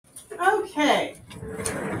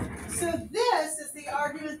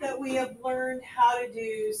argument that we have learned how to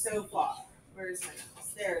do so far? Where's my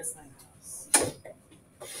mouse? There's my mouse.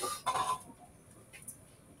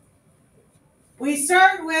 We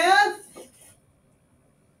start with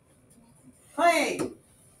playing.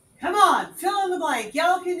 Come on, fill in the blank.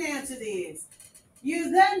 Y'all can answer these.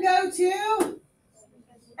 You then go to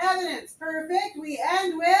evidence. Perfect. We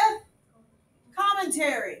end with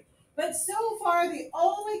commentary. But so far, the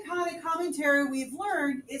only kind of commentary we've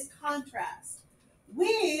learned is contrast.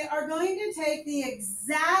 We are going to take the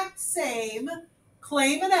exact same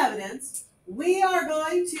claim and evidence. We are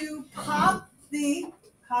going to pop the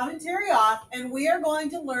commentary off, and we are going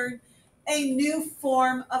to learn a new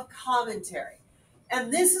form of commentary.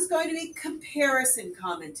 And this is going to be comparison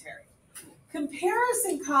commentary.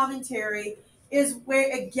 Comparison commentary is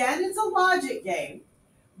where, again, it's a logic game,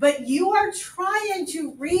 but you are trying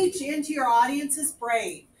to reach into your audience's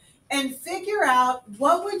brain and figure out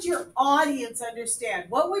what would your audience understand,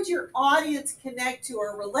 what would your audience connect to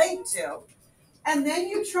or relate to, and then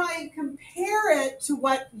you try and compare it to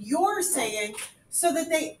what you're saying so that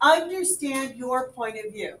they understand your point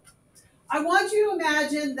of view. I want you to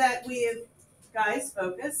imagine that we have, guys,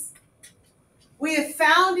 focus. We have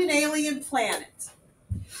found an alien planet,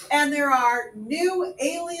 and there are new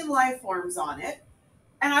alien life forms on it,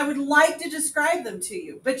 and I would like to describe them to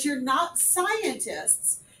you, but you're not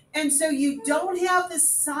scientists, and so you don't have the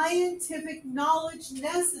scientific knowledge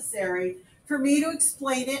necessary for me to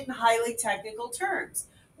explain it in highly technical terms.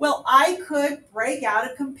 Well, I could break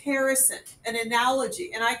out a comparison, an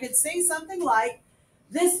analogy, and I could say something like,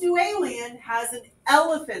 this new alien has an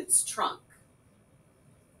elephant's trunk.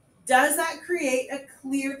 Does that create a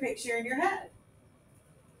clear picture in your head?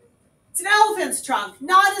 It's an elephant's trunk,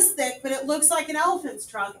 not as thick, but it looks like an elephant's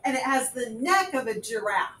trunk, and it has the neck of a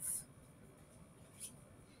giraffe.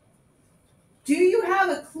 Do you have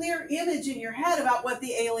a clear image in your head about what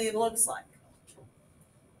the alien looks like?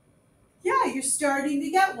 Yeah, you're starting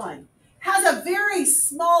to get one. Has a very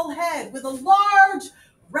small head with a large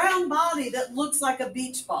round body that looks like a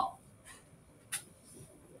beach ball.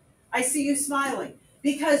 I see you smiling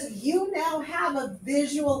because you now have a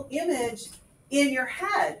visual image in your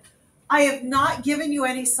head. I have not given you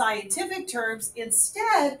any scientific terms.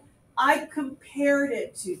 Instead, I compared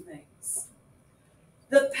it to things.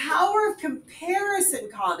 The power of comparison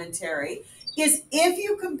commentary is if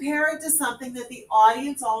you compare it to something that the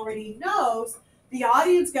audience already knows, the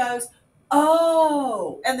audience goes,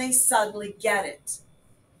 oh, and they suddenly get it.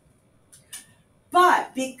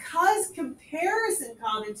 But because comparison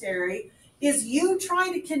commentary is you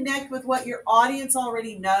trying to connect with what your audience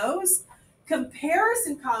already knows,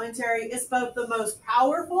 comparison commentary is both the most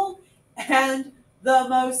powerful and the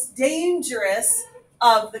most dangerous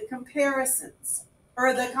of the comparisons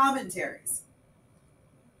or the commentaries.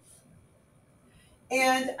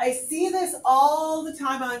 And I see this all the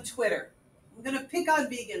time on Twitter. I'm going to pick on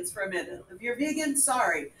vegans for a minute. If you're vegan,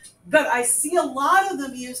 sorry. But I see a lot of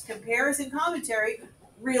them use comparison commentary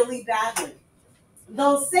really badly.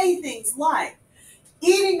 They'll say things like,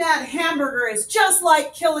 eating that hamburger is just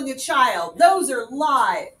like killing a child. Those are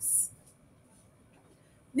lies.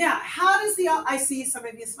 Now, how does I see some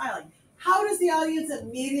of you smiling. How does the audience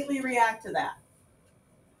immediately react to that?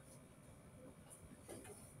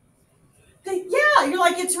 Yeah, you're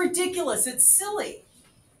like, it's ridiculous. It's silly.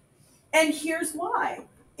 And here's why.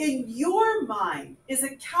 In your mind, is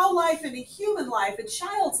a cow life and a human life, a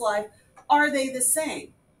child's life, are they the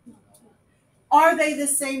same? Are they the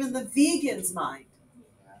same in the vegan's mind?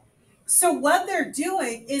 So what they're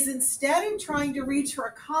doing is instead of trying to reach for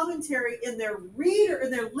a commentary in their reader,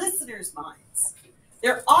 in their listeners' minds,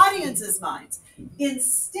 their audience's minds,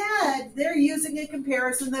 instead they're using a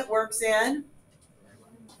comparison that works in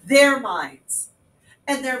their minds.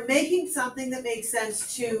 And they're making something that makes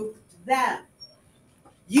sense to them.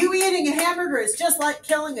 You eating a hamburger is just like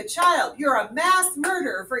killing a child. You're a mass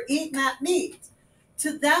murderer for eating that meat.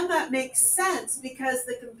 To them, that makes sense because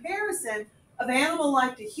the comparison of animal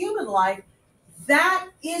life to human life, that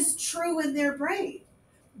is true in their brain.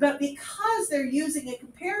 But because they're using a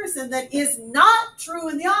comparison that is not true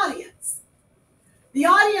in the audience's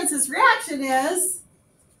reaction is,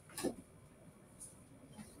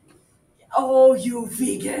 oh, you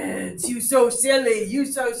vegans, you so silly, you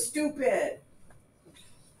so stupid.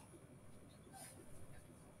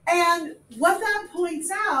 And what that points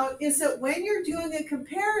out is that when you're doing a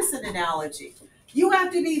comparison analogy, you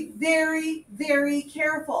have to be very, very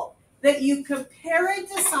careful that you compare it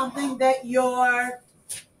to something that your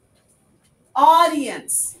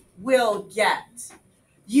audience will get.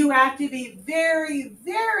 You have to be very,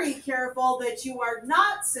 very careful that you are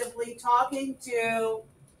not simply talking to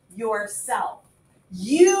yourself.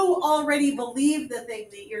 You already believe the thing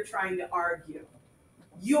that you're trying to argue.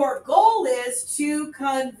 Your goal is to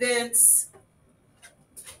convince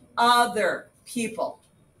other people.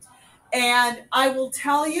 And I will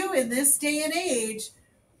tell you, in this day and age,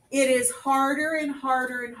 it is harder and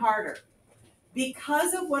harder and harder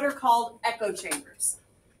because of what are called echo chambers.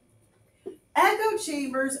 Echo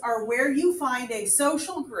chambers are where you find a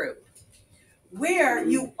social group where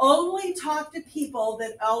you only talk to people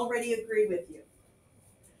that already agree with you.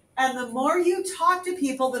 And the more you talk to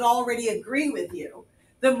people that already agree with you,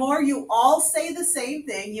 the more you all say the same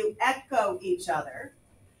thing, you echo each other,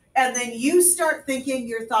 and then you start thinking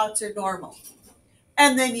your thoughts are normal.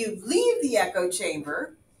 And then you leave the echo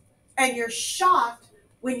chamber, and you're shocked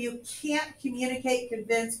when you can't communicate,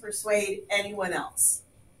 convince, persuade anyone else.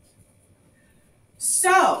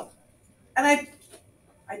 So, and I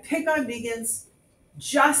pick on vegans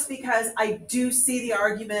just because I do see the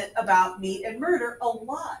argument about meat and murder a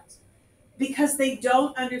lot, because they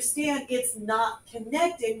don't understand it's not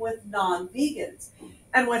connecting with non-vegans.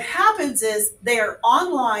 And what happens is they are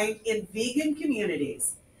online in vegan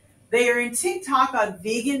communities. They are in TikTok on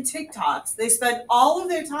vegan TikToks. They spend all of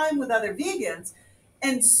their time with other vegans.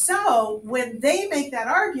 And so when they make that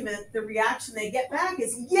argument, the reaction they get back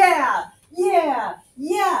is, yeah, yeah,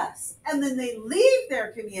 yes. And then they leave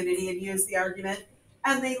their community and use the argument,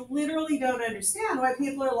 and they literally don't understand why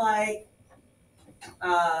people are like,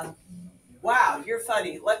 wow, you're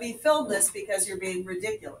funny. Let me film this because you're being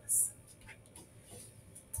ridiculous.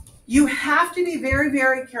 You have to be very,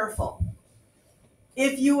 very careful.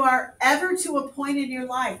 If you are ever to a point in your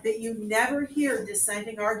life that you never hear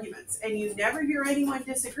dissenting arguments and you never hear anyone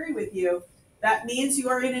disagree with you, that means you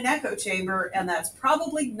are in an echo chamber, and that's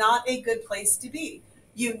probably not a good place to be.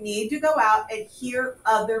 You need to go out and hear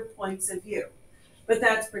other points of view. But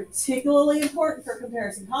that's particularly important for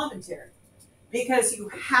comparison commentary, because you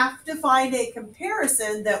have to find a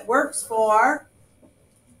comparison that works for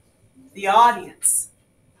the audience,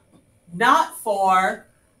 not for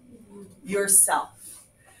yourself.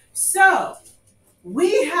 So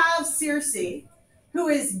we have Circe, who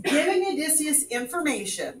is giving Odysseus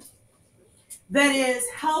information that is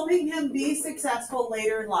helping him be successful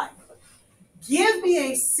later in life. Give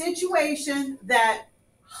me a situation that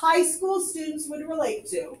high school students would relate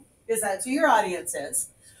to, because that's who your audience is,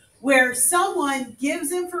 where someone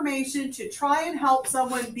gives information to try and help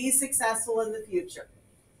someone be successful in the future.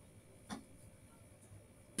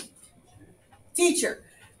 Teacher.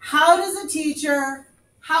 How is a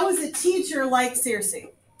teacher like Circe?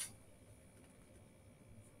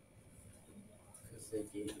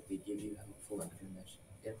 Because they give you helpful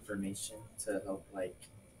information to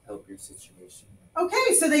help your situation.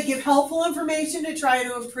 Okay, so they give helpful information to try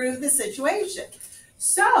to improve the situation.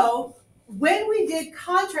 So when we did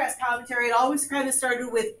contrast commentary, it always kind of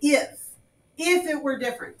started with if it were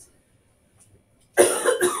different.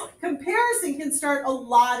 Comparison can start a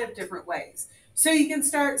lot of different ways. So you can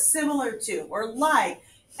start similar to or like,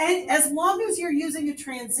 and as long as you're using a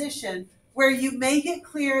transition where you make it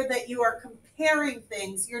clear that you are comparing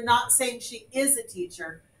things, you're not saying she is a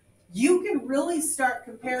teacher, you can really start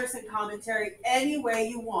comparison commentary any way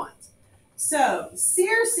you want. So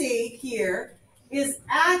Circe here is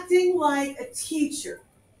acting like a teacher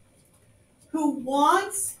who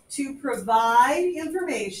wants to provide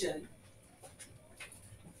information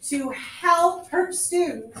to help her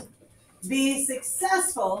student be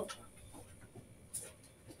successful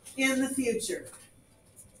in the future.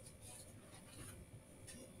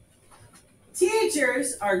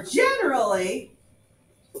 Teachers are generally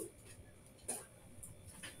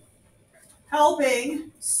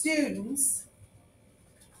helping students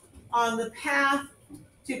on the path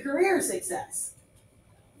to career success.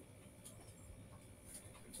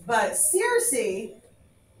 But Circe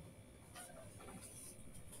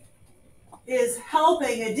is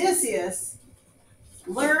helping Odysseus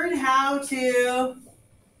learn how to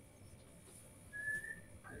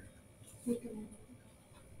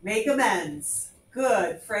make amends.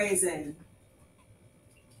 Good phrasing.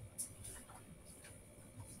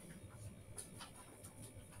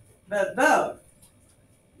 But both.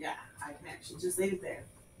 Yeah, I can actually just leave it there.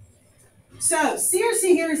 So Circe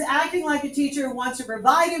here is acting like a teacher who wants to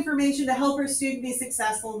provide information to help her student be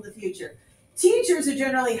successful in the future. Teachers are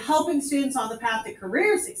generally helping students on the path to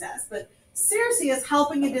career success, but Circe is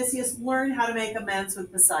helping Odysseus learn how to make amends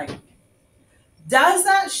with Poseidon. Does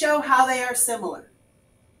that show how they are similar?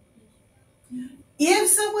 If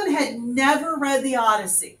someone had never read the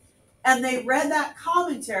Odyssey and they read that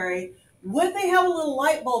commentary, would they have a little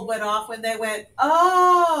light bulb went off when they went,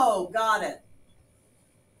 oh, got it?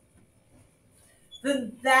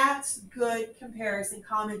 then that's good comparison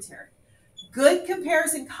commentary. Good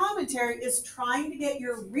comparison commentary is trying to get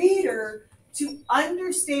your reader to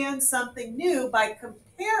understand something new by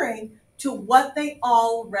comparing to what they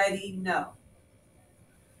already know.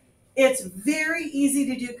 It's very easy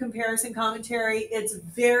to do comparison commentary. It's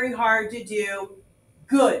very hard to do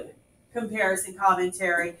good comparison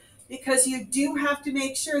commentary because you do have to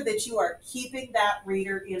make sure that you are keeping that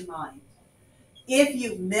reader in mind. If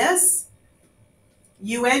you miss,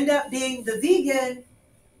 you end up being the vegan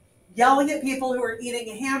yelling at people who are eating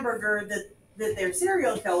a hamburger that they're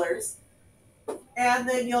serial killers, and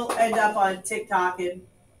then you'll end up on TikTok and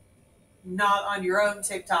not on your own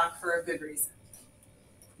TikTok for a good reason.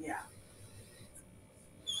 Yeah.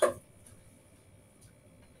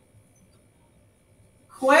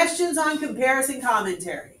 Questions on comparison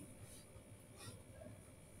commentary?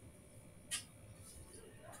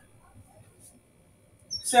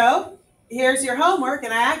 So here's your homework,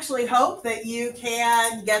 and I actually hope that you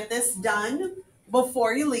can get this done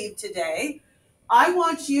before you leave today. I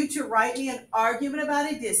want you to write me an argument about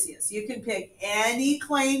Odysseus. You can pick any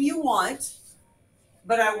claim you want,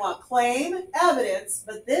 but I want claim, evidence,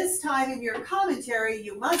 but this time in your commentary,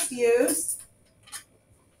 you must use...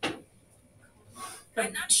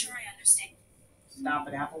 I'm not sure I understand. Stop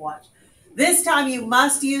it, Apple Watch. This time you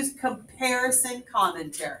must use comparison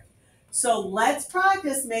commentary. So let's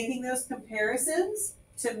practice making those comparisons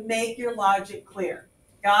to make your logic clear.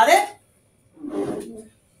 Got it?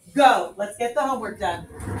 Go. Let's get the homework done.